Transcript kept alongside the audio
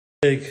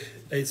We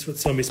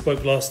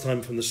spoke last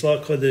time from the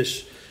Shirat David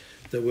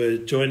that we're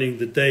joining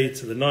the day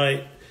to the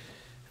night,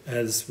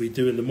 as we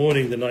do in the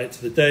morning, the night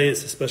to the day.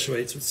 It's a special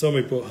Eitzvot.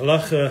 We brought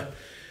halacha.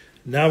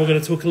 Now we're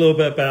going to talk a little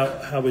bit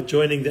about how we're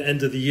joining the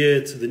end of the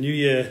year to the new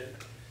year,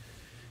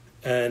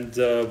 and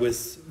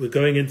we're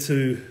going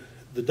into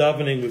the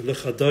davening with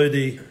Shirat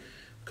David,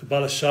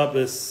 Kabbalah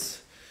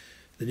Shabbos.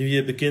 The new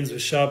year begins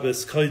with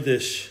Shabbos,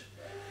 Kodesh.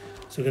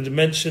 So we're going to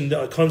mention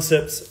the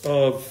concepts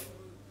of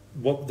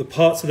what the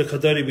parts of the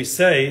Kadari we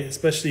say,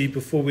 especially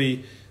before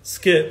we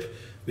skip.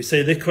 We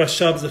say Likra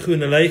Shabbos Zechun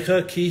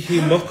Alecha Ki Hi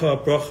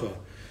Moka Bracha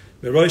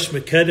Merosh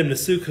Mekedim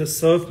Nesuka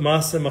Sof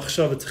Masa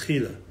Machshava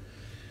Tchila.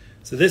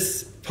 So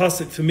this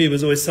pasuk for me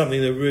was always something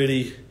that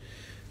really,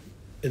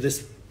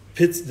 this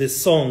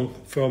song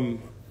from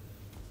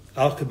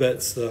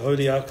Alphabets, the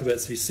holy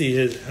alphabets we see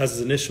here has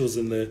his initials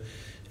in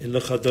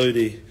Shirat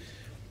David,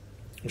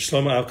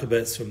 Shlomo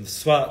Alphabets from the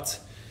Svat.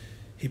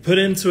 He put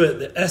into it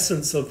the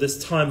essence of this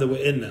time that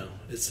we're in now.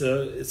 It's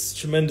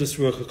tremendous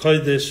Ruach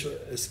HaKodesh,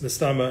 it's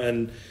Mistama,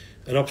 and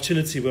an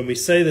opportunity when we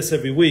say this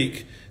every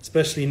week,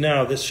 especially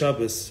now, this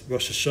Shabbos,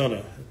 Rosh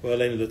Hashanah, we're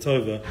going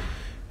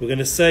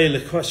to say,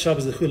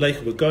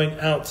 we're going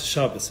out to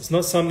Shabbos. It's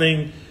not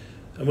something,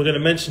 and we're going to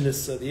mention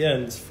this at the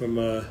end from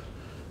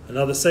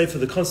another sefer,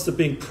 the concept of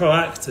being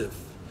proactive,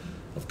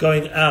 of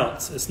going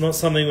out. It's not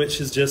something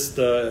which is just,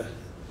 it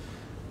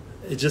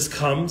just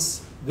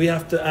comes. We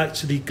have to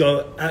actually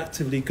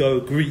actively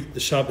go greet the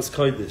Shabbos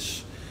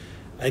Kodesh.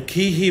 And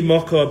Kihi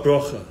Moko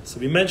Brocha. So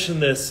we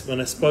mentioned this when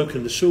I spoke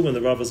in the shul when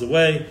the Rav was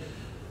away.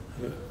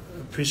 I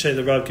appreciate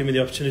the Rav giving me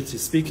the opportunity to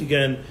speak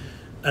again.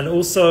 And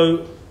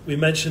also we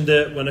mentioned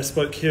it when I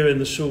spoke here in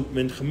the shul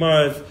Min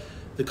Chamarev,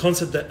 the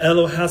concept that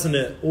Elo has in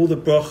it all the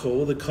brocha,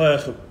 all the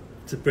koyach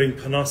to bring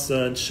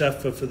panasa and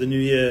shefa for the new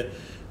year,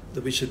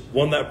 that we should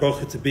want that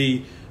brocha to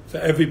be for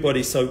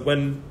everybody. So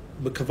when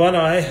the kavana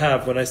I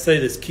have when I say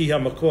this, ki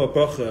ha-makor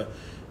bracha,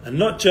 and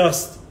not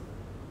just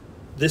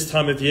this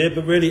time of year,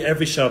 but really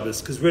every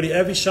Shabbos, because really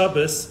every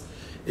Shabbos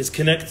is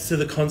connected to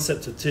the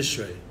concept of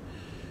Tishrei.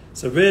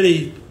 So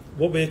really,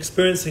 what we're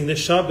experiencing this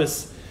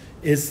Shabbos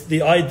is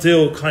the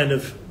ideal kind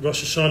of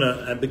Rosh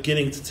Hashanah and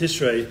beginning to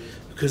Tishrei,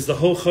 because the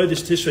whole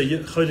Chodesh Tishrei,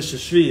 Chodesh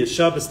Tishri, is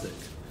Shabbosdik.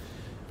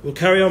 We'll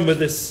carry on with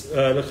this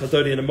Shirat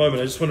David in a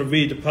moment. I just want to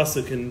read the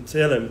pasuk in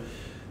Tehillim.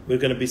 We're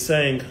going to be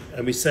saying,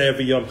 and we say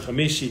every Yom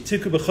Chamishi,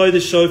 Tiku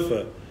b'chodesh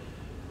shofar.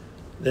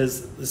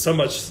 There's so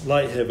much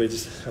light here, we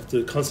just have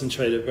to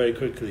concentrate it very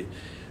quickly.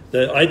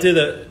 The idea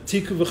that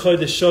Tiku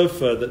b'chodesh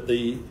shofar, that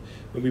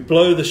when we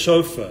blow the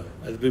shofar,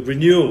 the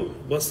renewal,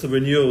 what's the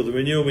renewal? The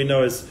renewal we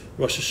know is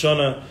Rosh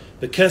Hashanah,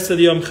 B'keser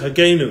Yom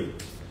Chagenu.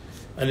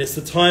 And it's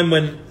the time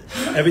when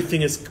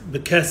everything is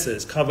B'keser,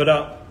 it's covered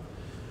up.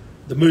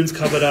 The moon's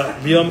covered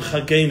up, Yom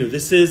Chagenu.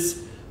 This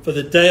is for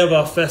the day of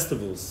our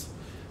festivals.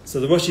 So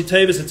the Rosh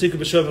Tevis and Tikkun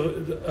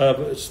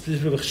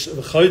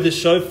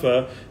B'Chodesh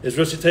Shofar is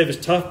Rosh Tevis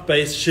Taf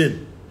Beis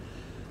Shin.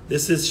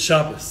 This is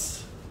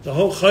Shabbos. The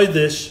whole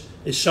Chodesh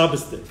is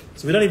Shabbosdik.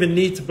 So we don't even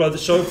need to blow the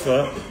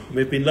shofar.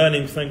 We've been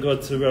learning, thank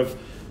God, to Rav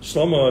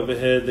Shlomo over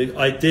here, the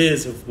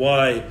ideas of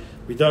why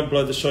we don't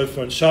blow the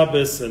shofar on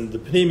Shabbos and the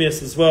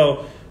Pneumius as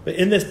well. But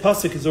in this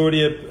pasuk is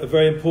already a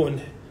very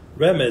important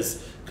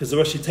remez, because the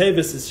Rosh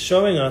Tevis is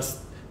showing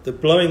us that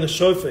blowing the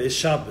shofar is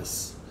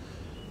Shabbos.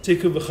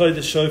 Tikkun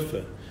B'Chodesh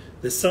Shofar.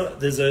 There's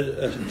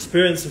an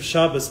experience of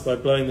Shabbos by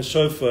blowing the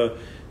shofar,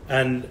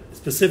 and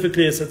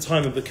specifically it's a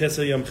time of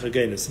B'Keser Yom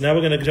Chagenu. So now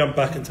we're going to jump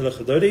back into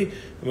Shirat David,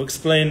 and we'll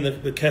explain the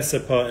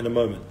B'Keser part in a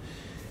moment.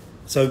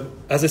 So,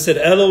 as I said,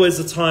 Elo is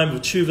the time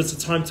of Tshuva, it's a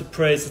time to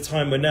pray, it's a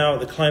time we're now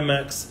at the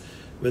climax,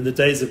 we're in the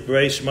days of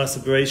Bereish, Masa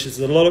Bereish. There's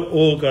a lot of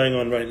oil going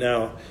on right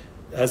now.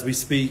 As we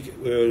speak,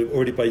 we're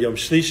already by Yom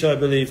Shlisha, I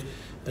believe,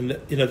 and the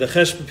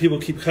cheshbon, people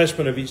keep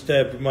cheshbon of each day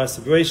of Masa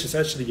Bereish. It's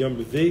actually Yom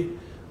Revi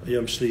or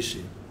Yom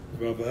Shlishi.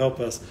 The Rav will help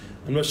us.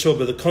 I'm not sure,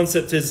 but the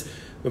concept is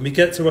when we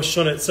get to Rosh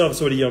Hashanah itself, it's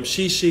already Yom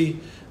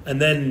Shishi,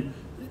 and then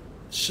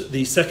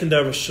the second day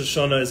of Rosh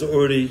Hashanah is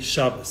already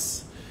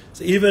Shabbos.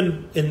 So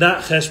even in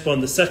that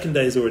cheshbon, the second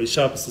day is already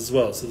Shabbos as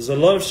well. So there's a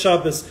lot of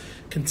Shabbos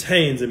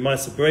contained in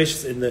Ma'aseh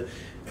Bereishis, in the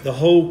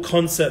whole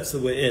concepts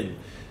that we're in.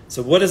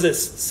 So what does it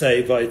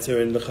say, Vaiter,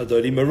 in Shirat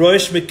David?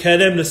 Merosh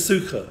Mekedem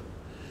Nesuka.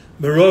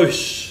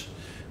 Merosh.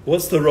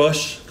 What's the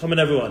Rosh? Come on,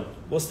 everyone.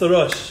 What's the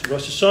Rosh?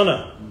 Rosh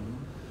Hashanah.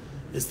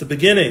 It's the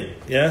beginning,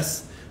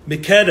 yes?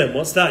 Mikedem,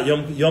 what's that?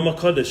 Yom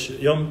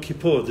HaKodesh, Yom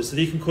Kippur. So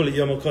you can call it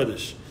Yom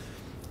HaKodesh,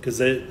 because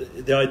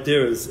the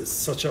idea is it's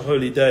such a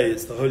holy day.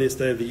 It's the holiest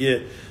day of the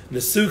year.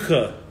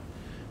 Nesuka,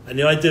 and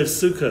the idea of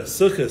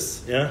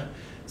Sukkos, yeah?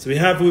 So we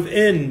have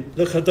within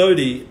Shirat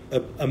David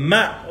a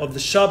map of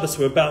the Shabbos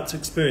we're about to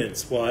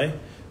experience. Why?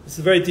 It's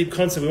a very deep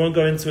concept. We won't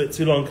go into it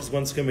too long, because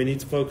once again we need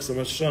to focus on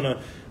Rosh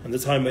Hashanah and the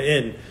time we're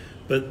in.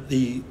 But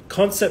the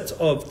concept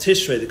of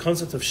Tishrei, the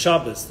concept of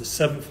Shabbos, the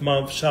seventh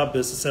month,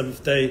 Shabbos, the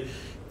seventh day,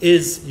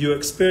 is you're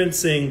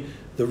experiencing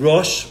the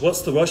Rosh.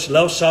 What's the Rosh?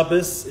 Leil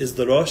Shabbos is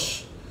the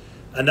Rosh,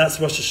 and that's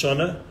Rosh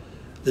Hashanah.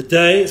 The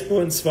day, it's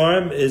brought in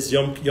Svarim, is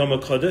Yom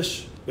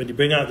HaKodesh, when you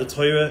bring out the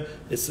Torah,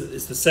 it's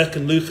the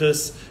second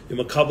luchas.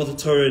 You're makabel the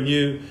Torah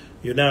anew.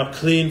 You're now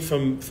clean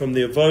from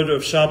the avodah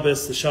of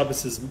Shabbos. The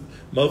Shabbos is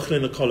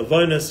mochlin l'kol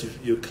avonos.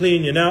 You're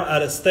clean. You're now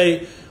at a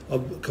state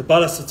of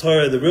Kabbalah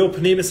Torah, the real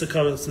Panimis of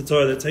Kabbalah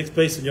Torah that takes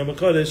place in Yom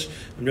HaKodesh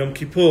and Yom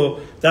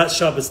Kippur, that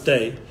Shabbos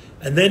day.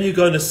 And then you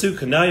go into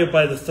Sukkah. Now you're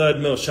by the third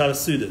meal,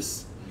 Shalos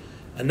Sudas.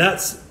 And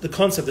that's the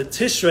concept that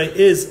Tishrei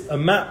is a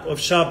map of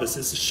Shabbos.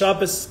 It's a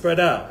Shabbos spread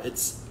out.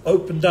 It's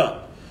opened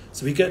up.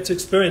 So we get to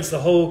experience the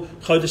whole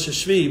Chodesh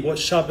HaShvi, what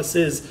Shabbos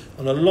is,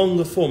 on a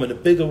longer form, in a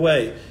bigger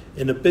way,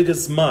 in a bigger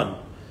Zman.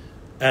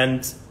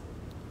 And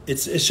it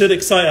should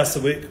excite us.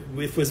 So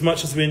if as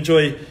much as we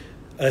enjoy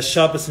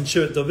Shabbos in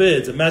Shirat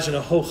David, imagine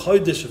a whole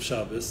Chodesh of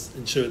Shabbos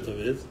in Shirat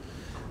David.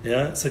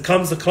 Yeah? So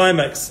comes the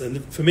climax,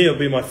 and for me it'll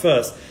be my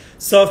first.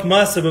 Sof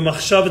Ma'aseh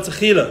b'machshava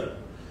techila.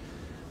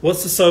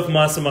 What's the Sof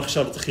Ma'aseh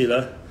b'machshava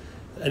techila?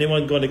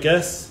 Anyone going to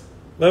guess?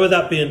 Where would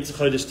that be in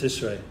Chodesh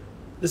Tishrei?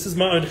 This is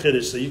my own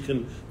Chiddush, so you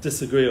can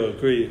disagree or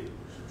agree.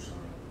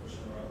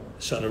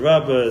 Shana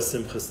Rabbah,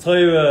 Simchas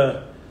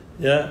Torah.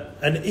 Yeah?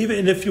 And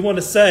even if you want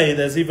to say,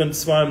 there's even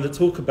Svarim that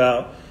talk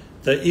about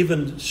that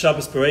even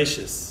Shabbos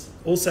Bereshis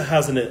also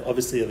has in it,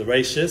 obviously, the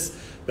Rashis,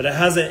 but it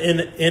has it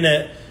in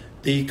it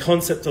the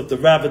concept of the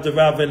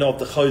Ravin of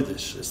the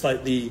Chodesh. It's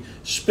like the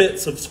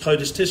Spitz of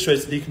Chodesh Tishrei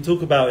that you can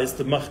talk about. It's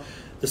the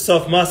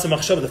Sof Ma'aseh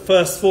Machshava, the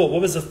first thought. What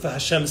was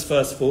Hashem's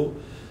first thought?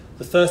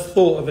 The first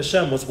thought of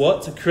Hashem was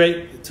what? To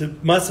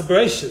Ma'aseh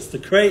Bereshis, to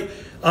create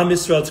Am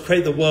Yisrael, to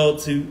create the world,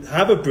 to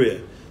have a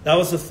Bria. That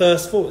was the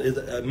first thought.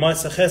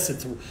 Ma'aseh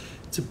Chesed,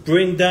 to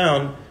bring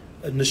down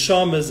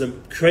neshamas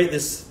and create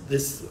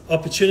this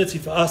opportunity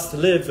for us to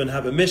live and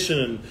have a mission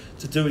and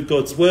to do with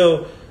God's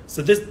will.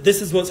 So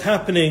this is what's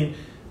happening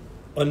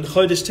on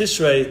Chodesh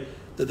Tishrei,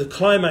 that the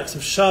climax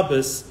of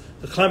Shabbos,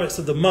 the climax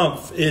of the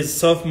month is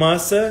Sof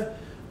Ma'aseh,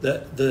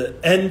 the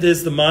end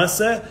is the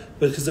Ma'aseh,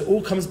 because it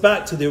all comes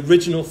back to the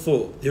original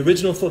thought. The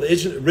original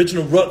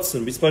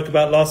Rotzen. We spoke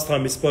about last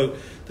time, we spoke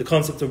the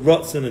concept of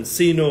Rotzen and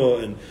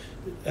Sinor,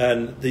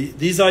 and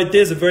these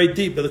ideas are very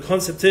deep, but the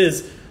concept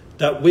is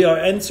that we are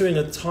entering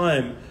a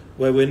time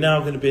where we're now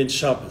going to be in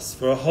Shabbos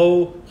for a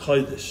whole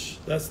Chodesh.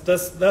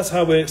 That's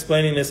how we're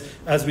explaining this.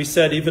 As we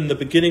said, even the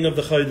beginning of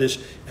the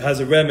Chodesh has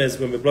a remez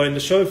when we're blowing the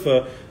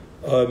shofar.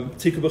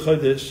 Tikku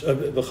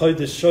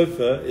b'Chodesh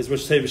shofar is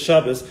Rosh Hashanah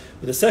Shabbos.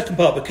 But the second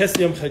part, B'Kes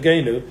Yom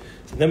Chagenu.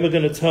 So then we're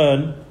going to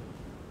turn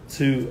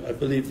to, I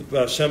believe, the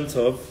Baal Shem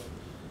Tov.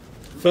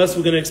 First,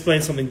 we're going to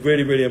explain something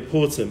really, really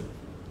important.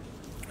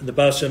 The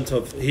Baal Shem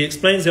Tov, he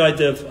explains the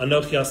idea of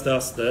Anochi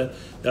Asta,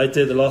 the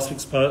idea of the last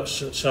week's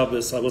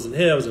Shabbos. I wasn't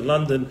here, I was in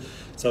London,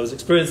 so I was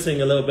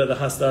experiencing a little bit of the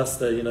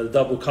Hasta, the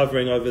double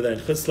covering over there in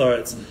Chutz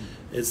La'aretz.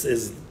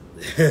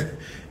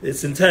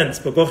 It's intense,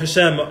 but Baruch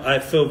Hashem, I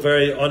feel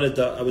very honoured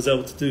that I was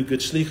able to do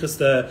good shlichus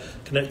there,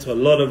 connect to a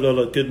lot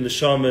of good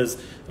neshamas,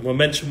 and we'll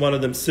mention one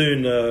of them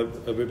soon,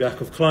 Rabbi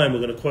Yaakov Klein. We're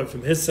going to quote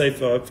from his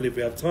sefer, hopefully if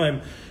we have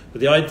time.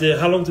 But the idea,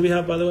 how long do we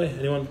have, by the way?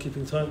 Anyone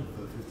keeping time?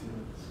 15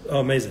 minutes. Oh,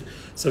 amazing.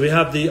 So we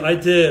have the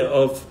idea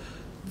of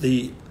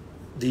the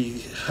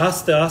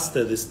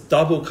Hasta, this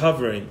double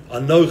covering,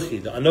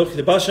 Anochi.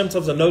 The Baal Shem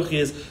Tov's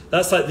Anochi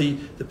that's like the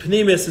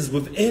Pnimis is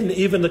within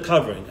even the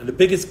covering. And the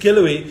biggest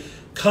Gilui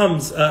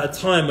comes at a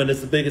time when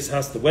it's the biggest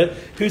Hasta.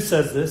 Who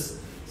says this?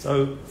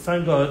 So,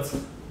 thank God,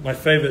 my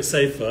favourite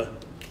sefer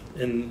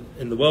in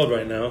the world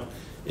right now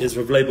is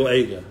Rav Leibel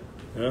Eiger.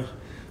 Yeah?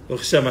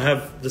 Baruch Hashem, I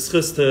have the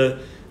schus to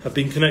have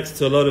been connected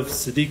to a lot of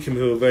Siddiqim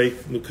who are very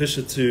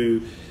mukusha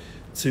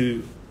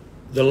to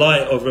the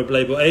light of Rav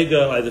Leibel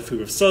Eiger, either through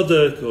Rav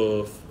Sodek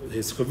or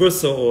his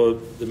Chavrusa,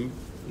 or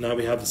now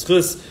we have the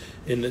schus.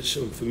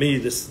 For me,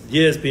 this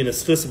year has been a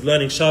schus of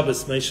learning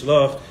Shabbos,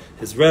 Meishalach,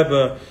 his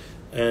Rebbe,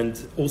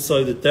 and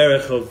also the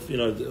derech of the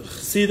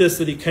Chassidus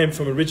that he came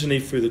from originally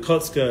through the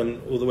Kotzka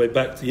and all the way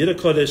back to Yiddish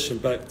Kodesh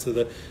and back to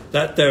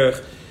that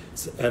derech,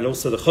 and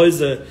also the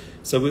Choyzer.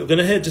 So we're going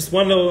to hear just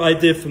one little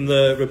idea from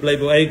the Rav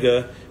Leibel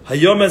Eiger.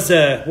 Hayom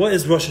Hazeh, what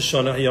is Rosh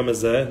Hashanah? Hayom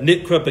Hazeh,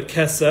 Nikra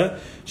Bekesa,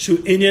 Shu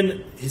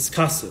Inyan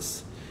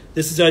Hiskasus.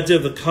 This is the idea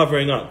of the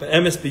covering up. But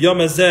Emes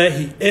B'Yom Hazeh,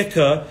 He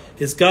Ika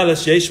His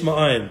Galas Yesh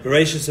Ma'ayin,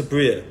 Bereshis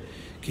Abriya.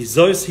 Ki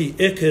Zos He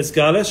Ika His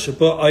Galas,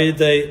 Shabo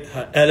Ayidei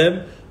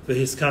Ha'elem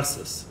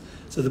V'Hiskasus.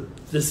 So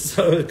this is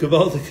a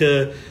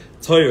Gavaldik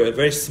Torah,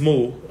 very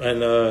small,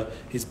 and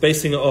he's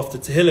basing it off the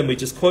Tehillim we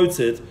just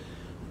quoted,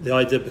 the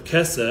idea of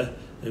Bekesa,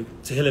 in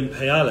Tehillim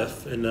Pei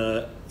Aleph in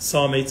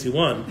Psalm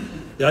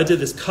 81, the idea of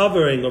this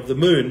covering of the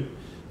moon,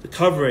 the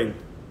covering,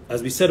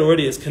 as we said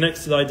already, is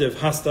connected to the idea of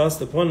Hastas,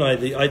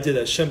 the idea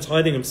that Hashem's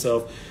hiding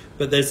himself,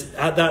 but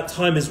at that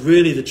time is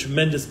really the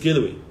tremendous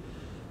Gilui.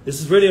 This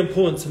is really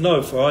important to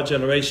know for our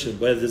generation,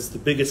 where there's the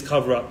biggest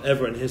cover-up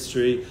ever in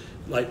history,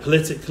 like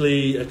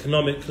politically,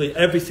 economically,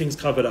 everything's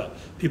covered up.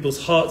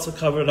 People's hearts are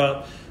covered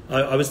up.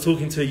 I was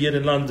talking to a Yid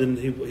in London,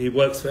 he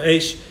works for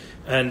Aish,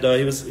 and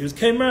he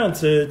came around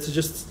to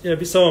just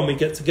be someone we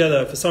get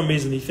together. For some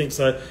reason, he thinks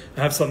I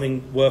have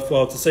something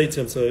worthwhile to say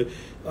to him. So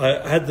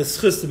I had the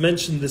schus to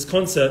mention this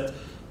concept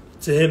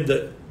to him,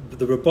 that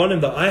the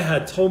Rabbanim that I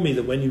had told me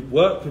that when you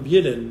work with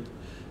Yidden,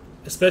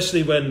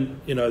 especially when,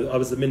 I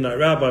was the midnight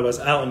rabbi, I was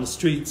out on the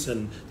streets,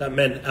 and that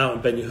meant out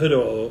in Ben Yehuda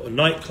or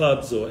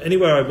nightclubs or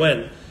anywhere I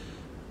went.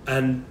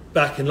 And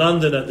back in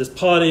London at this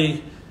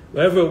party,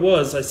 wherever it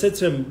was, I said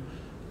to him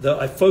that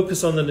I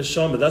focus on the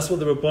neshama. That's what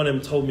the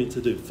Rabbanim told me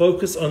to do.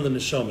 Focus on the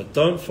neshama.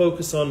 Don't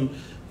focus on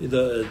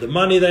the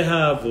money they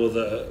have or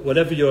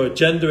whatever your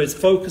agenda is.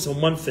 Focus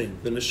on one thing,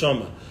 the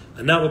neshama.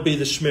 And that would be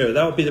the shmira.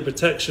 That would be the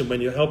protection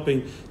when you're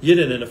helping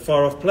Yidden in a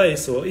far-off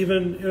place, or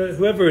even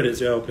whoever it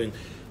is you're helping.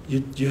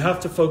 You have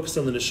to focus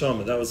on the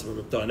neshama. That was what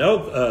Rav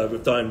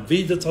Dayan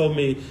Vida told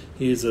me.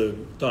 He's a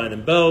Dayan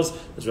in Bells.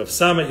 There's Rav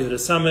Samet, Yehuda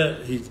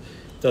Samet. He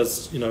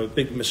does,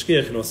 big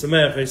mashgiach and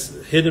osameh, very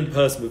hidden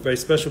person, but very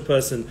special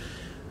person.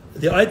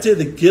 The idea of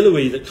the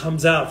gilui that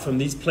comes out from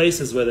these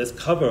places where there's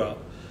cover-up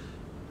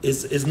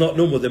is not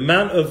normal. The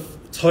amount of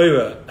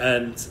Torah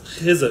and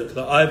chizuk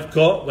that I've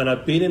got when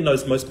I've been in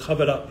those most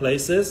covered-up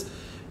places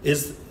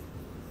is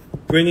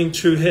bringing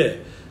true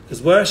here.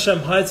 Because where Hashem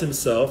hides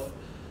himself,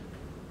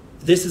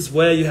 this is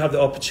where you have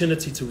the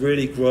opportunity to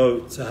really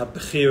grow, to have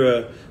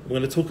bechira. We're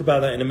going to talk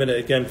about that in a minute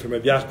again from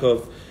Rabbi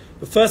Yaakov.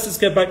 But first, let's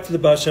get back to the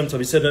Baal Shem Tov.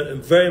 He said a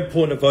very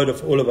important avoda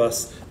for all of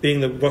us, being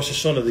the Rosh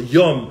Hashanah, the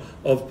Yom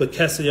of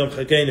Bekesel Yom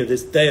Chagenu,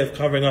 this day of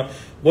covering up.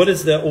 What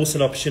is there also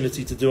an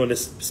opportunity to do on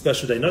this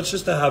special day? Not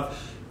just to have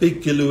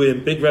big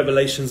Giluim, big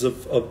revelations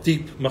of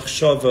deep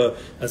machshava,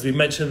 as we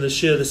mentioned in the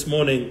Shir this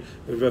morning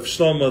with Rav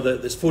Shlomo,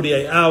 that there's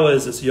 48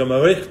 hours, it's Yom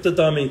Arich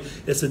Tadami,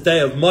 it's a day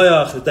of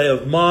Moyach, a day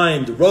of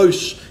mind,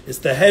 Rosh, it's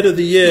the head of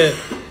the year.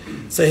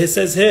 So he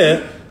says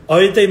here,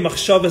 Ayidei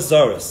Machshava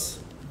Zaras.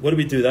 What do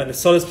we do that?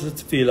 So the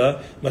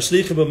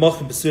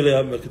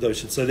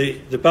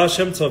Baal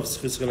Shem Tov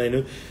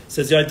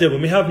says the idea,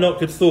 when we have not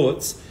good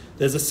thoughts,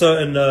 there's a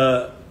certain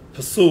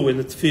pasul in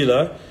the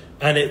tefillah,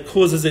 and it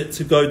causes it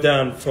to go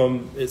down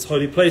from its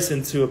holy place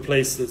into a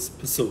place that's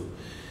pasul.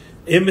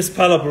 Im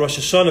mispala b'Rosh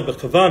Hashanah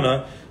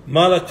b'kavana,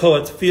 mala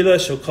koa tefillah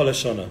shel kol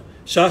hashana,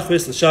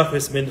 shachris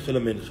l'shachris, mincha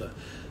l'mincha.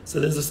 So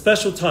there's a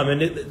special time,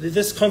 and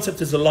this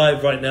concept is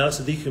alive right now.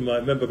 So I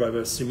remember by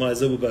Simai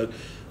Zilberberg,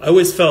 I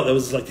always felt there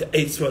was like an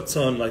 8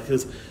 on, like it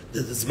was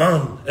the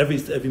Zman,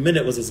 every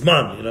minute was a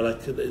Zman,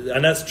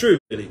 and that's true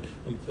really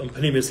on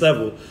Panemius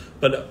level.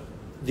 But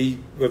the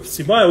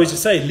Simai always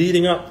just say,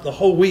 leading up the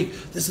whole week,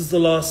 this is the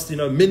last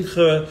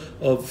mincha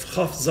of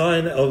Chaf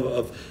Zayin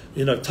of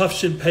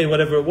Tafshin Pei,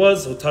 whatever it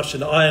was, or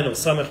Tafshin Ayin or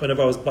Samech,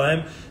 whenever I was by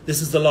him.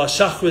 This is the last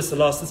Shachris, the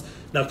last.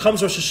 Now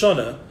comes Rosh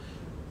Hashanah.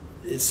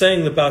 It's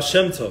saying the Baal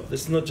Shem Tov.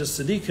 This is not just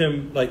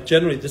Tzaddikim, like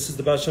generally, this is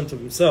the Baal Shem Tov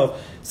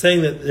himself,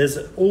 saying that there's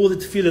all the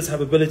tefillahs have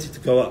ability to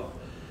go up.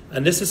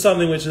 And this is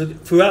something which,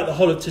 throughout the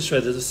whole of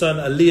Tishrei, there's a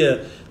certain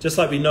aliyah, just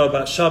like we know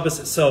about Shabbos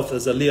itself,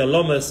 there's aliyah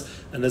lomas,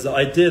 and there's an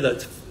idea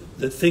that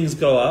things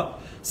go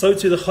up. So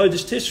too the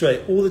Chodesh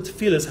Tishrei, all the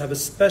tefillahs have a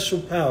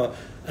special power.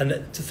 And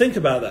to think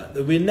about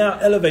that we're now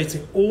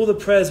elevating all the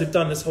prayers we've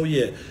done this whole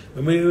year.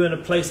 When we were in a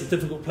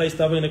difficult place,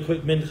 davening a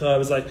quick mincha, I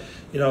was like,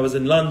 I was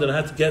in London, I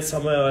had to get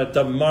somewhere, I had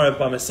done Marib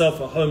by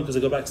myself at home because I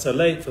got back so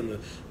late from the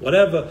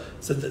whatever.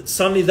 So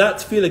suddenly that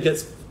tefillah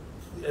gets,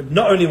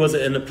 not only was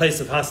it in a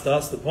place of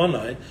Hastas, the one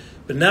night,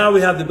 but now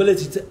we have the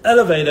ability to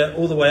elevate it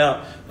all the way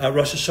up at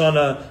Rosh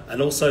Hashanah, and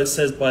also it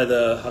says by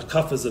the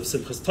Hakafas of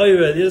Simchas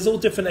Torah, there's all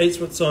different 8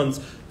 Ratzons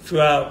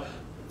throughout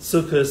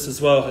Sukkot as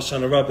well,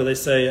 Hashanah Rabbah they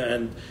say,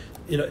 and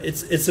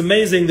it's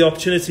amazing the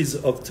opportunities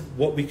of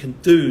what we can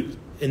do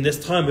in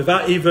this time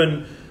without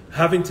even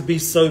having to be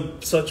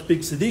such big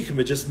tzaddikim,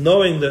 but just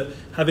knowing that,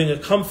 having a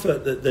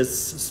comfort that there's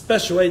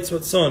special 8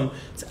 Ratzon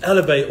to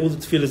elevate all the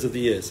tefillahs of the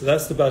year. So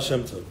that's the Baal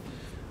Shem Tov.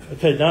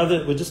 Okay, now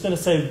that we're just going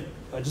to say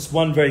just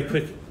one very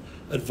quick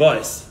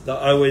advice that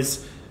I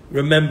always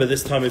remember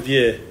this time of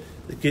year.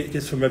 The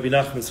gift from Rabbi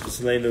Nachman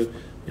Tzvulenu,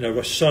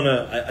 Rosh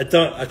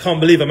Hashanah. I can't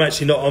believe I'm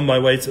actually not on my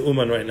way to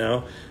Uman right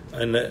now,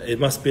 and it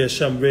must be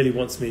Hashem really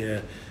wants me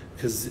here,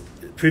 because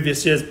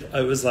previous years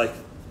it was like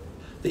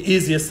the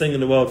easiest thing in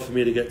the world for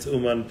me to get to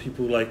Uman.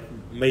 People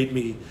made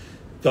me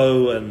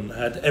go and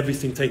had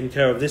everything taken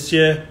care of. This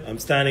year I'm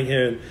standing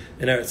here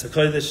in Eretz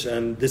HaKodesh,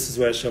 and this is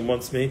where Hashem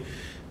wants me.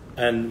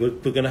 And we're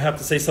going to have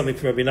to say something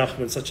from Rabbi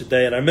Nachman on such a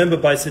day. And I remember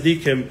by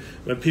Tzaddikim,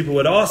 when people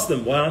would ask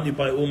them, why aren't you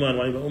by Uman,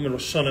 why are you by Uman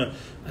Rosh Hashanah?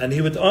 And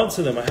he would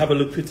answer them, I have a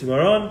Lukuti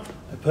Maran,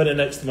 I put it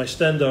next to my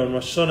Shtender on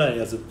Rosh Hashanah, he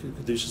has a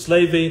Kedushas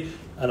Levi,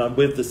 and I'm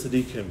with the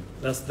Tzaddikim.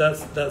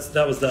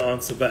 That was the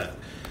answer back.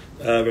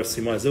 Rav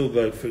Simai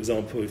Zilberg, for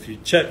example, if you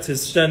checked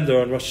his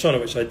Shtender on Rosh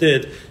Hashanah, which I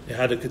did, it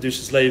had a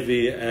Kedushas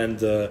Levi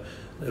and a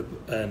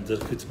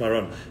Lukuti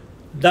Maran.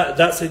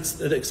 That's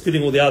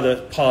excluding all the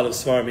other part of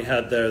Svarim he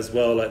had there as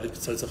well, like the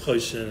Ketzos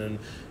HaChoshen, and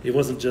he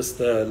wasn't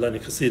just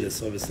learning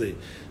Chassidus, obviously.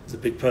 He's a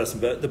big person.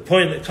 But the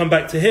point, come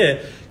back to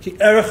here, Ki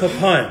Erech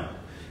HaPaim,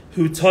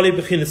 Hu Tali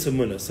B'chinas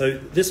Emunah. So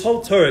this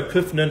whole Torah,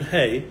 Kuf Nun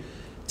Hey,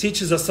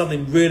 teaches us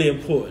something really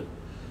important.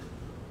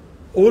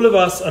 All of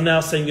us are now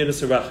saying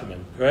Yudus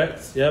Rachamim,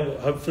 correct? Yeah. Well,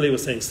 hopefully we're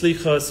saying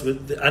Slichos,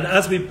 and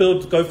as we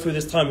go through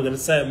this time, we're going to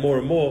say it more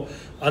and more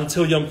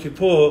until Yom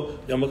Kippur,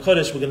 Yom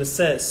HaKodesh. We're going to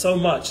say it so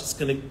much, it's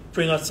going to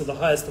bring us to the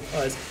highest of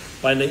highs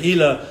by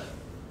Ne'ilah.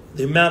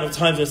 the amount of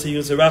times I see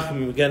Yusuf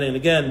Rachamim again and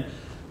again,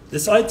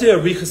 this idea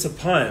of Richas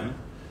Apayim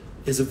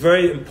is a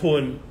very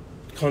important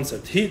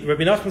concept.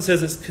 Rabbi Nachman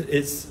says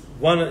it's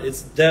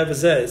der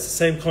v'zeh, it's the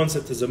same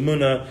concept as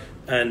Amunah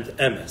and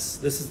Emes.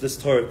 This is this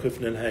Torah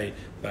Kufn and Hay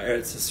by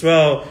Eretz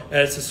Yisrael.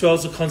 Eretz Yisrael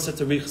is the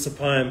concept of Richas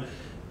Apayim,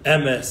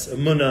 Emes,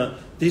 Amunah.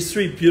 These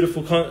three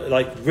beautiful,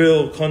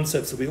 real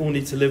concepts that we all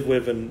need to live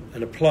with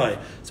and apply.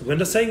 So when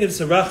we're saying it's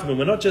a Rachman,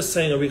 we're not just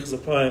saying a Richas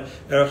Apayim,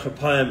 Erech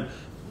Apayim,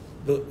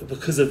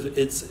 because of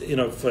it's,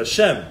 for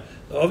Hashem.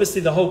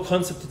 Obviously, the whole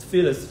concept of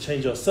tefillah is to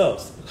change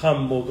ourselves, to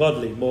become more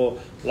godly, more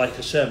like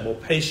Hashem, more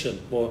patient,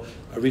 more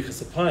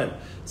arichas apayim.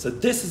 So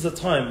this is a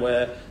time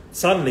where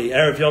suddenly,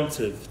 Erev Yom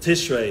Tov,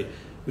 Tishrei,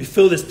 we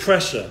feel this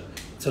pressure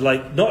to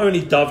not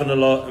only daven a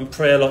lot and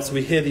pray a lot, so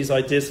we hear these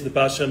ideas from the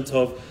Baal Shem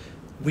Tov.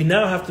 We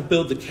now have to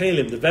build the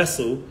kelim, the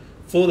vessel,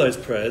 for those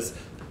prayers,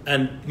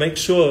 and make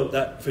sure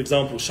that, for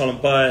example, Shalom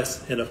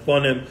Bayis, Hinach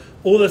Bonim,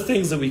 all the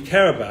things that we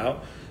care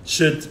about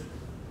should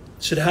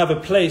have a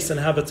place and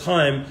have a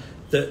time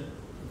that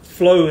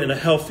flow in a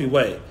healthy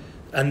way.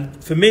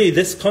 And for me,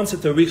 this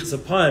concept of Richas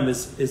Apayim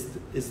is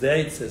the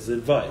eitzah, is the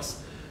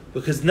advice.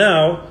 Because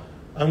now,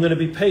 I'm going to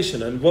be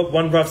patient. And what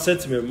one Rav said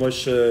to me,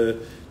 Moshe,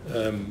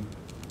 I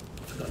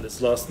forgot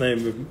his last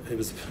name, he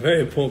was a very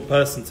important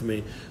person to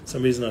me. For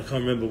some reason, I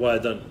can't remember why I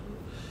don't.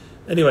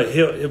 Anyway,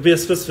 it'll be a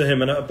spliss for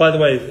him. And by the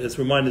way, it's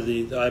reminded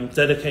me that I'm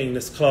dedicating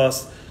this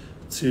class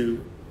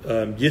to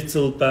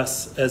Yitzel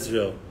Bas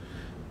Ezrael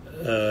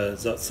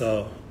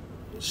Zatzal.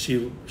 She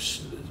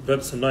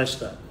Reb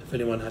Neustadt. If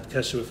anyone had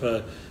kesher with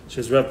her, she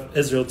was Reb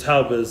Israel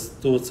Tauber's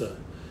daughter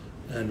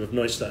and Reb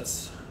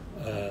Neustadt's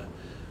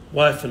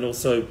wife, and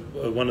also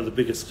one of the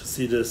biggest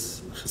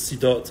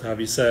Chassidot, how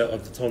you say it,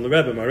 of the Talmud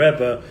Rebbe, my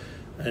Rebbe,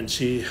 and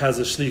she has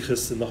a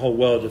shlichus in the whole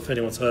world. If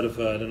anyone's heard of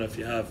her, I don't know if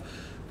you have,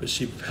 but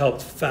she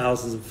helped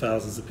thousands and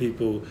thousands of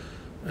people,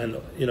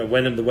 and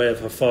went in the way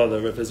of her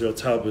father. Reb Israel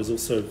Tauber is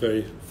also a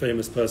very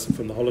famous person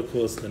from the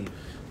Holocaust and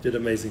did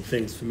amazing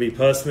things for me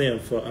personally and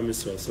for Am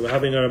Yisrael. So we're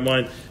having her in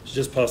mind. She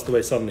just passed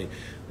away suddenly.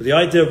 But the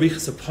idea of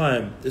Richas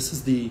Apayim, this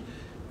is the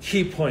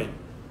key point.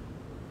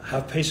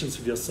 Have patience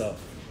with yourself,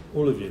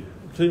 all of you,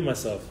 including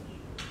myself.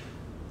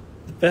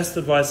 The best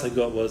advice I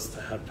got was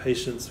to have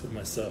patience with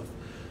myself.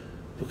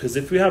 Because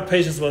if we have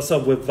patience with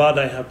ourselves, we're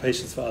vaday have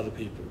patience for other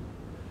people.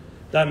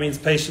 That means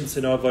patience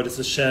in our avodas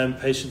Hashem,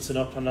 patience in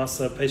our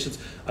panasa, patience.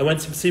 I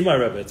went to see my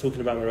Rebbe, talking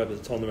about my Rebbe,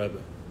 the Talmud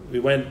Rebbe. We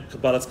went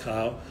Kabbalas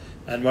Kahal,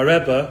 and my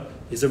Rebbe,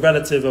 he's a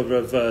relative of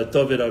Rav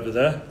David over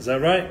there. Is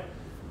that right?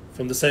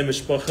 From the same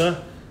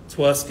mishpacha,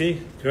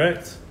 Tversky,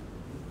 correct?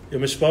 Your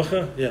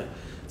mishpacha? Yeah.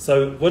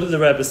 So what did the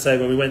Rebbe say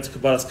when we went to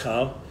Kabbalas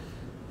Kahal?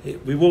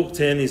 We walked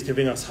in, he's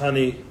giving us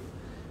honey,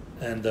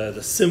 and the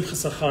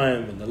simchas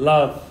hachaim and the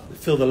love. We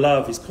feel the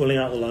love. He's calling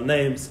out all our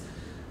names.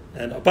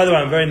 And by the way,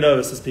 I'm very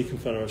nervous to speak in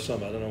front of Rav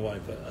Shlomo. I don't know why,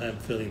 but I am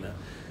feeling that.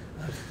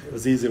 It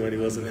was easier when he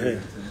wasn't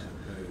here.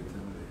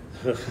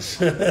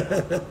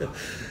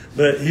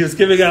 But he was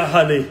giving out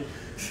honey.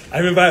 I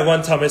remember at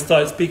one time I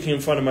started speaking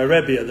in front of my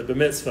Rebbe at the Bar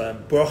Mitzvah,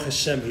 and Baruch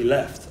Hashem, he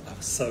left. I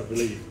was so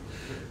relieved.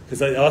 Because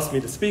they asked me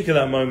to speak at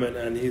that moment,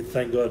 and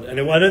thank God. And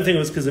I don't think it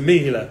was because of me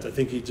he left. I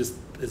think he just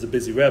is a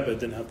busy Rebbe,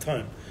 didn't have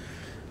time.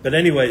 But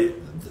anyway,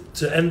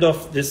 to end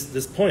off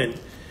this point,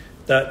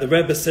 that the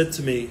Rebbe said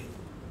to me,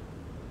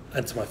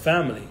 and to my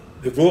family,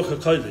 V'ruach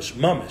HaKodesh,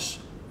 mamish,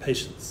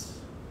 patience.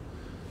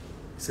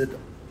 He said,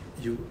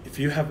 if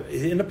you have,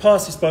 in the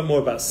past he spoke more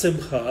about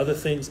simcha, other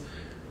things,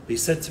 but he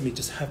said to me,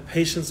 just have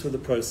patience with the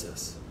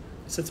process.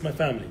 He said to my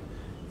family,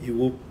 you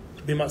will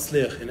be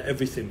matzliach in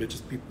everything, but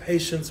just be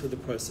patient with the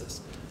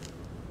process.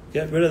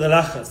 Get rid of the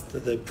lachas,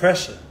 the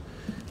pressure.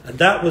 And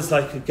that was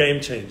like a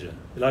game changer.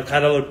 Like I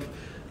had a lot of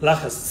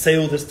lachas, say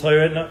all this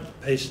Torah, no,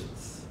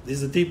 patience.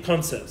 These are deep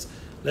concepts.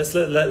 Let's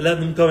let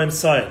them go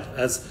inside.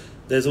 As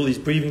there's all these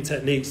breathing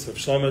techniques. Rav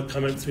Shlomo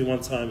came up to me one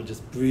time and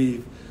just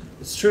breathe.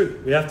 It's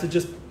true. We have to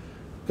just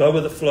go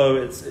with the flow.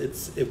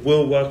 It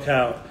will work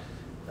out.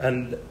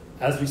 And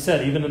as we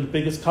said, even in the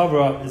biggest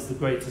cover-up is the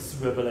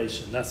greatest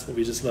revelation. That's what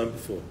we just learned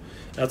before.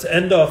 Now to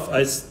end off,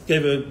 I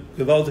gave a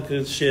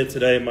gewaldige shir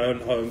today in my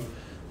own home.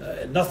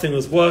 Nothing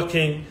was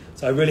working,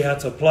 so I really had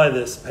to apply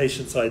this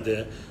patience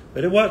idea.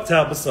 But it worked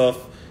out besaf.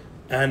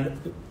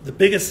 And the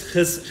biggest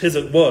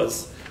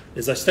chizuk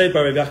is I stayed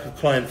by Rav Yaakov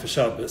Klein for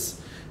Shabbos,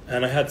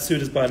 and I had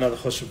sudas by another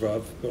Choshev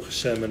Rav, Baruch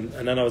Hashem,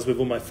 and then I was with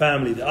all my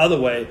family the other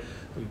way,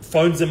 and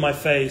phones in my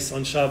face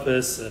on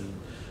Shabbos, and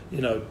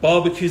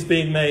barbecues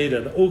being made,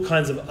 and all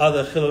kinds of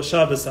other Chilul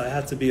Shabbos I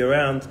had to be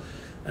around,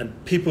 and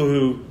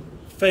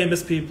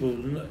famous people,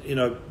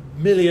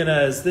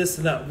 millionaires, this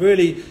and that,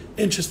 really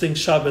interesting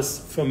Shabbos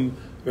from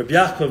Rabbi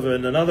Yaakov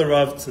and another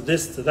Rav to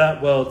this, to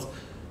that world.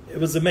 It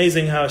was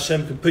amazing how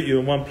Hashem can put you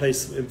in one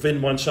place,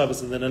 within one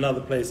Shabbos, and then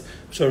another place.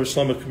 I'm sure Rav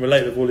Shlomo can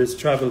relate with all his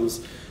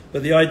travels.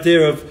 But the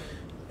idea of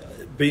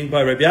being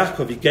by Rabbi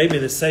Yaakov, he gave me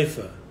this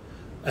sefer.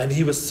 And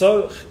he was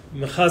so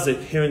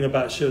mechazik hearing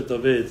about Shirat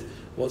David,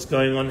 what's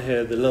going on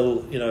here, the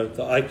little,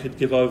 that I could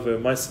give over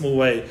in my small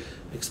way,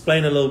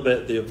 explain a little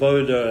bit the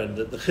avoda and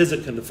the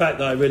chizuk and the fact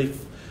that I really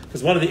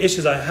Because one of the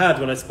issues I had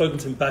when I'd spoken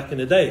to him back in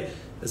the day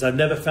is I've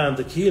never found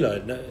a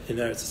kehillah in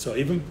Eretz Yisrael.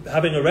 Even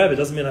having a Rebbe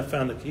doesn't mean I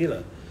found a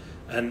kehillah.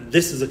 And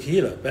this is a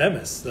kehillah,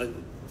 be'emes. Like,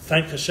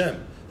 thank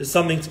Hashem. There's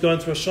something to go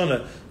into Rosh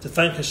Hashanah to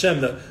thank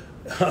Hashem that,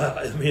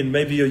 I mean,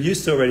 maybe you're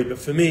used to already, but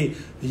for me,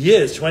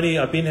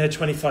 I've been here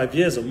 25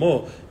 years or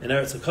more in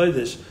Eretz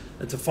HaKodesh,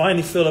 and to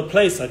finally feel a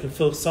place I can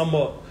feel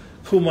somewhat,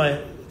 call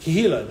my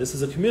kehillah. This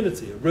is a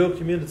community, a real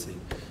community.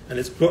 And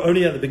it's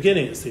only at the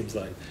beginning, it seems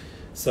like.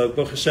 So,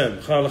 Baruch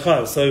Hashem, Chal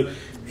Chal. So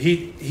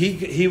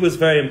he was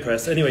very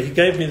impressed. Anyway, he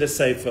gave me the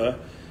sefer,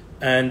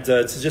 and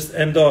to just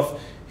end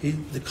off,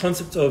 the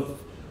concept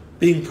of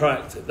being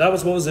proactive. That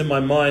was what was in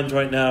my mind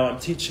right now. I'm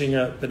teaching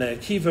at Bnei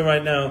Akiva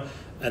right now,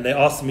 and they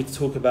asked me to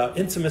talk about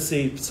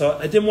intimacy. So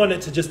I didn't want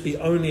it to just be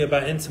only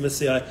about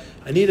intimacy. I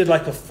needed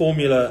like a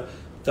formula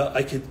that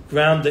I could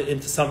ground it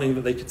into something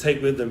that they could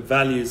take with them,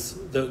 values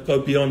that go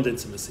beyond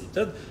intimacy.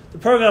 The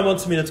program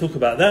wants me to talk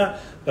about that,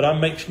 but I'm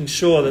making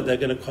sure that they're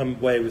going to come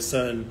away with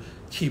certain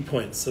key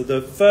points. So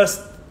the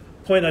first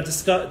point I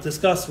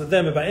discussed with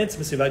them about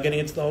intimacy, about getting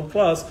into the whole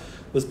class,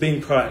 was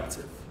being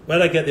proactive. Where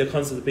did I get the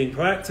concept of being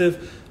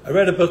proactive? I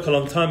read a book a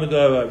long time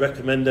ago. I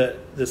recommend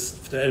this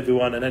to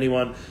everyone and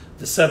anyone,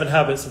 The 7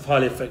 Habits of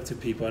Highly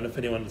Effective People. I don't know if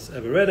anyone's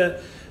ever read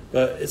it,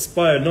 but it's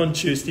by a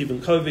non-Jew,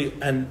 Stephen Covey,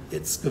 and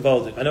it's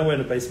gewaldic. I know we're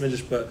in a base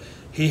midrash, but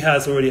he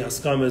has already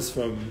haskamas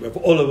from Rav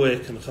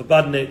Olowik and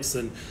Chabadniks,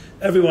 and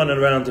everyone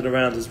around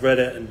has read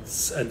it and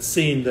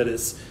seen that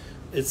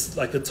it's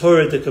like a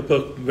Torah-dic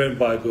book written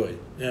by a goy.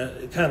 Yeah,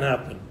 it can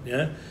happen.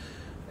 Yeah,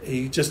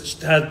 he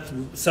just had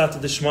Sata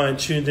Dishma and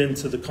tuned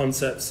into the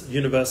concepts,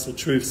 universal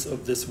truths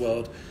of this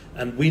world,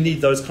 and we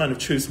need those kind of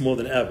truths more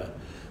than ever.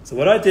 So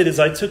what I did is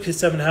I took his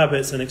 7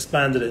 habits and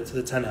expanded it to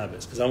the 10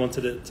 habits, because I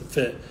wanted it to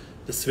fit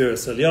the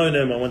Sfiras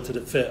Elyonim, I wanted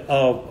it to fit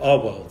our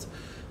world.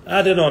 I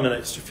added on an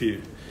extra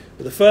few.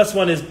 But the first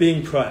one is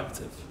being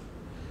proactive.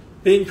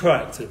 Being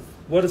proactive.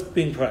 What is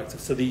being proactive?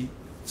 So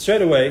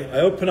straight away,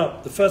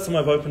 the first time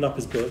I've opened up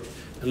his book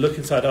and look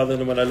inside, other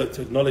than when I looked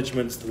at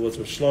acknowledgements towards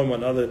Rav Shlomo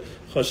and other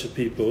Choshev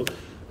people,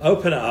 I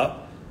open it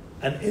up,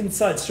 and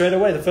inside, straight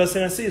away, the first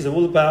thing I see is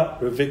all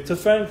about Rav Viktor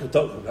Frankl,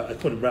 I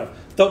call him Rav,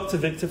 Dr.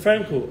 Viktor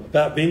Frankl,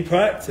 about being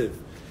proactive.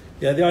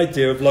 Yeah, the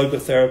idea of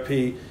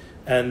logotherapy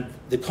and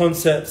the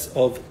concepts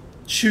of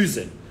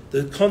choosing.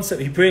 The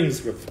concept he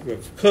brings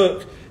Rav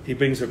Kook, he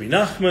brings Rabbi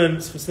Nachman,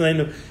 what's the name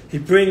of, he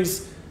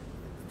brings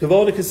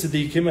Gewaldige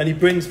Tzaddikim, and he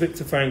brings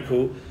Viktor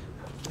Frankl.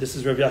 This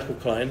is Rav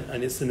Yaakov Klein,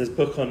 and it's in his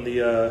book on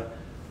the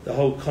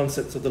whole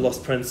concept of the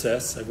lost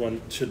princess.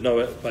 Everyone should know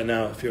it by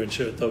now if you're in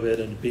Shirat David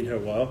and been here a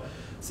while.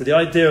 So the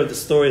idea of the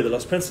story of the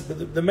lost princess,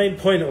 but the main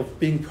point of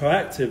being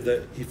proactive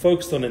that he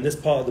focused on in this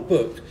part of the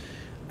book,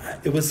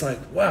 it was like,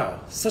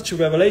 wow, such a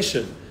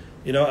revelation.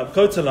 You know, I'd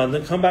go to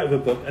London, come back with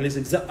a book, and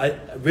I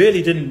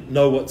really didn't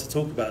know what to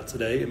talk about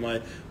today in my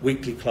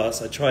weekly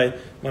class. I try,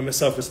 by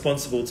myself,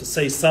 responsible to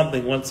say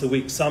something once a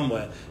week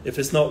somewhere. If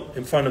it's not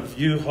in front of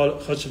you,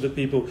 Choshev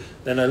people,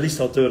 then at least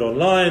I'll do it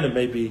online, and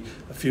maybe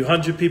a few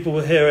hundred people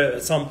will hear it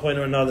at some point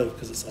or another,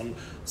 because it's on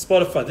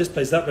Spotify, this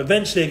place, that. But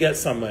eventually it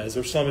gets somewhere. As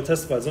Rav Shlomo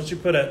testifies, once you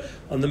put it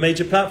on the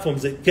major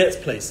platforms, it gets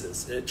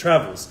places, it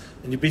travels,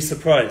 and you'd be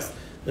surprised.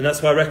 And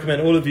that's why I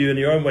recommend all of you in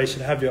your own way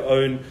should have your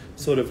own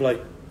sort of like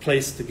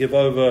place to give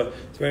over.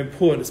 It's very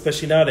important,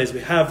 especially nowadays.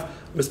 We have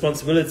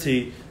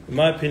responsibility. In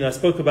my opinion, I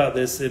spoke about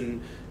this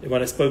when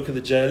I spoke at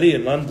the JLE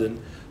in London.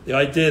 The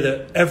idea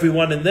that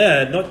everyone in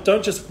there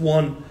don't just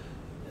want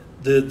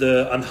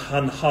the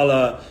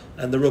Anhala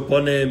and the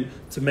Rabbonim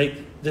to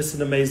make this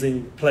an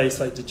amazing place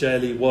like the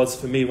JLE was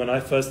for me when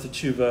I first did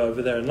tshuva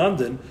over there in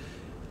London.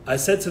 I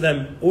said to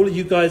them, all of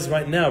you guys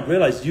right now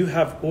realize you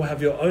all have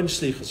your own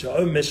shlichus, your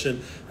own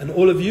mission, and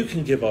all of you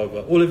can give over.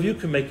 All of you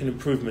can make an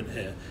improvement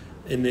here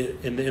in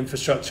the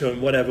infrastructure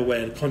in whatever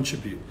way and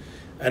contribute.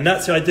 And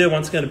that's the idea,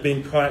 once again, of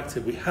being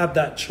proactive. We have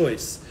that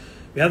choice.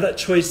 We have that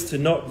choice to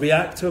not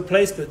react to a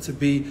place, but to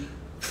be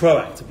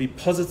proactive, to be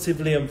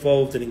positively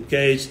involved and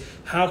engaged.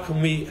 How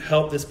can we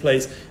help this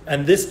place?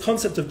 And this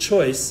concept of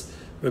choice,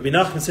 Rabbi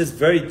Nachman says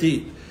very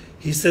deep.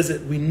 He says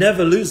that we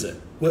never lose it.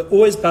 We're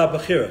always bar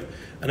b'chira.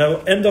 And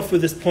I'll end off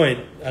with this point,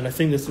 and I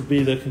think this will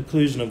be the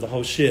conclusion of the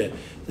whole shir.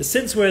 That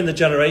since we're in the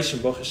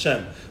generation, Baruch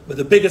Hashem, with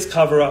the biggest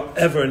cover-up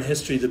ever in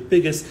history, the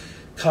biggest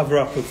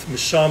cover-up of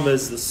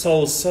neshamas, the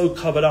soul's so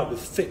covered up with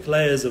thick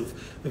layers of,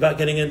 without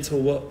getting into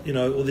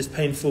all these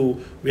painful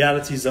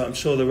realities that I'm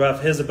sure the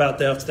Rav hears about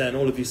day after day, and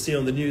all of you see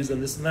on the news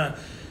and this and that,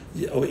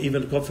 or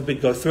even, God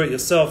forbid, go through it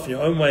yourself in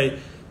your own way.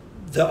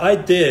 The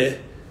idea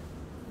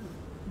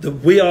that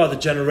we are the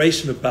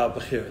generation of Baal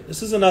Bechira.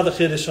 This is another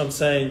chiddush I'm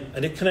saying,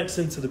 and it connects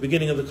into the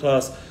beginning of the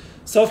class.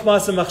 Sof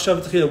Ma'aseh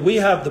Machshavat Tchila. We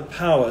have the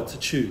power to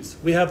choose.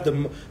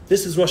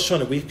 This is Rosh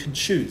Hashanah. We can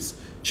choose.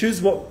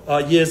 Choose what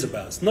our year's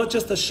about. It's not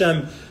just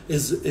Hashem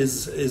is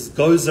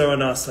gozer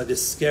on us, like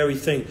this scary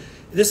thing.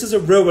 This is a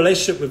real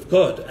relationship with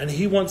God, and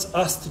He wants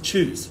us to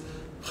choose.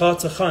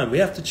 We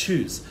have to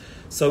choose.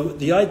 So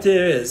the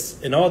idea is,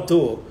 in our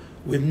door,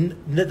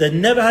 there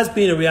never has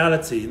been a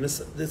reality, and this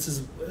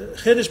is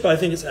chiddush, but I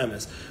think it's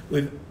emes.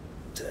 We've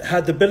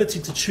had the ability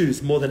to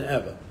choose more than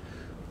ever.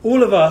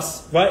 All of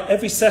us, right,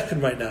 every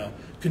second right now,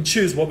 can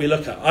choose what we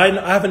look at. I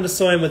have an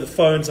assignment with the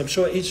phones. I'm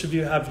sure each of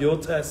you have your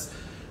tests.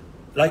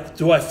 Like,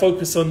 do I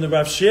focus on the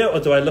Rav Shir or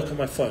do I look at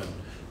my phone?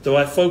 Do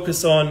I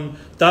focus on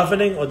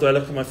davening or do I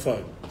look at my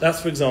phone?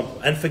 That's for example.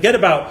 And forget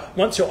about,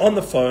 once you're on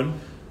the phone,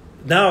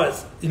 now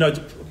it's,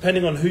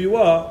 depending on who you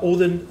are, all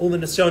the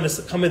nisyonos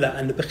that come with that.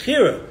 And the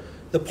bechira,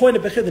 the point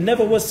of bechira, there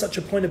never was such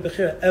a point of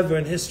bechira ever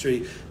in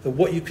history, that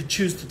what you could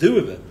choose to do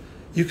with it.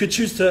 You could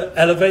choose to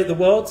elevate the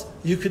world.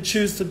 You could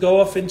choose to go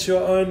off into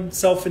your own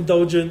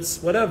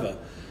self-indulgence, whatever.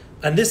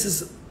 And this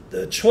is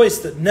the choice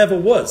that never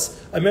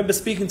was. I remember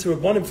speaking to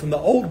Rabbanim from the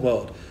old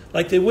world.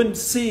 Like, they wouldn't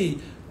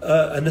see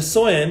a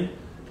Nisoyan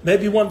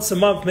maybe once a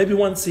month, maybe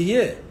once a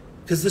year,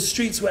 because the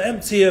streets were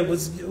empty. It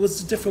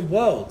was a different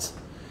world.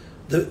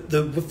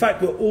 The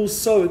fact we're all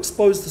so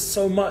exposed to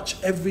so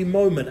much every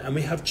moment, and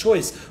we have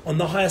choice on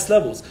the highest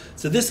levels.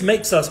 So this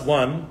makes us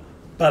one,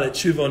 Balat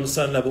Tshuva on a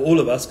certain level, all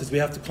of us, because we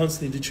have to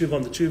constantly do Tshuva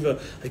on the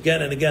Tshuva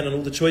again and again, and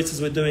all the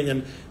choices we're doing,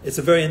 and it's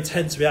a very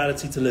intense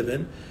reality to live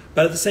in.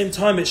 But at the same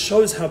time, it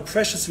shows how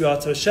precious we are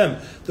to Hashem,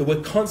 that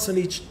we're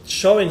constantly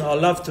showing our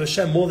love to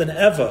Hashem more than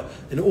ever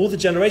in all the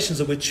generations,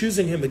 that we're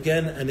choosing Him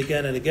again and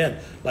again and again,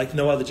 like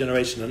no other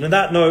generation. And on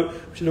that note,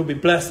 we should all be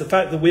blessed. The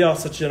fact that we are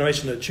such a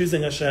generation that are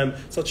choosing Hashem,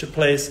 such a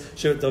place,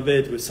 Shirat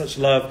David, with such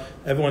love.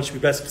 Everyone should be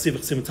blessed. Thank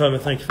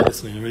you for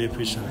listening. I really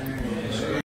appreciate it.